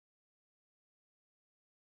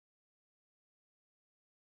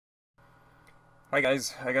Hi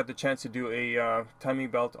guys, I got the chance to do a timing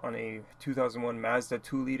belt on a 2001 Mazda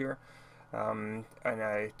 2-liter, and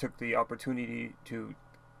I took the opportunity to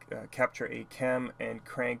capture a cam and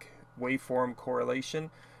crank waveform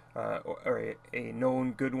correlation, or a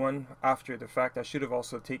known good one after the fact. I should have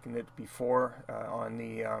also taken it before on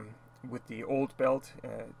the with the old belt,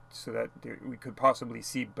 so that we could possibly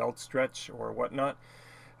see belt stretch or whatnot.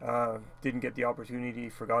 Didn't get the opportunity,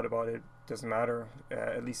 forgot about it, doesn't matter.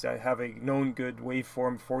 At least I have a known good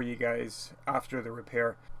waveform for you guys after the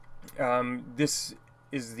repair. This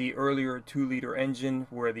is the earlier 2-liter engine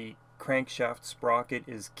where the crankshaft sprocket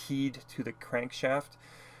is keyed to the crankshaft,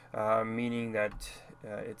 meaning that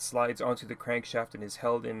it slides onto the crankshaft and is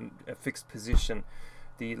held in a fixed position.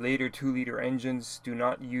 The later 2-liter engines do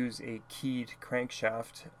not use a keyed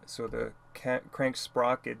crankshaft, so the crank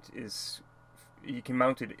sprocket is, you can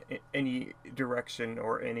mount it in any direction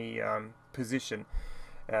or any position,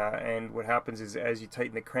 and what happens is as you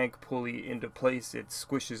tighten the crank pulley into place, it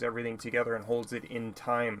squishes everything together and holds it in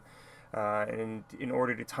time. And in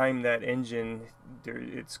order to time that engine,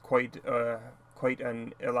 it's quite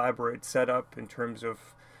an elaborate setup in terms of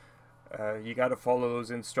you got to follow those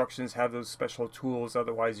instructions, have those special tools,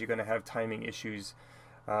 otherwise you're going to have timing issues.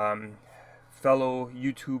 Fellow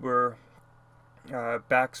YouTuber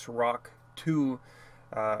Bax Rock 2,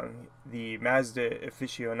 the Mazda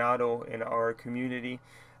aficionado in our community,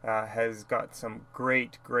 has got some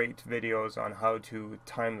great videos on how to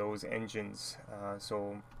time those engines.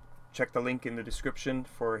 So check the link in the description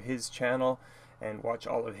for his channel and watch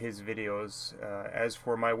all of his videos. As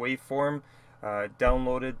for my waveform,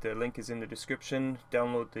 download it. The link is in the description.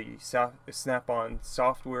 Download the Snap-on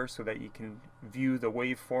software so that you can view the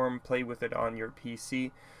waveform, play with it on your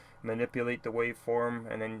PC, manipulate the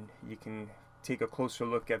waveform, and then you can take a closer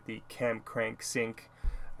look at the cam crank sync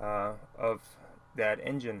of that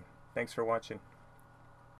engine. Thanks for watching.